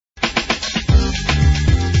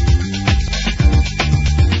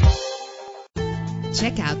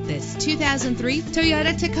Check out this 2003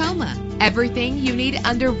 Toyota Tacoma. Everything you need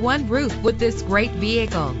under one roof with this great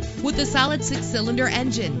vehicle. With a solid 6-cylinder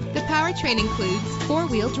engine, the powertrain includes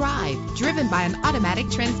 4-wheel drive, driven by an automatic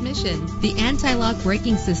transmission. The anti-lock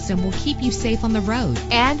braking system will keep you safe on the road.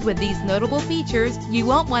 And with these notable features, you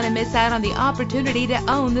won't want to miss out on the opportunity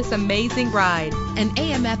to own this amazing ride. An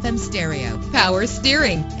AM/FM stereo, power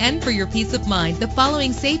steering, and for your peace of mind, the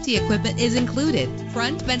following safety equipment is included: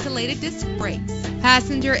 front ventilated disc brakes,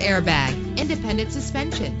 passenger airbag, independent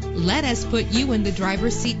suspension. Let us put you in the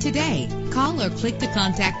driver's seat today. Call or click to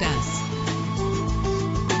contact us.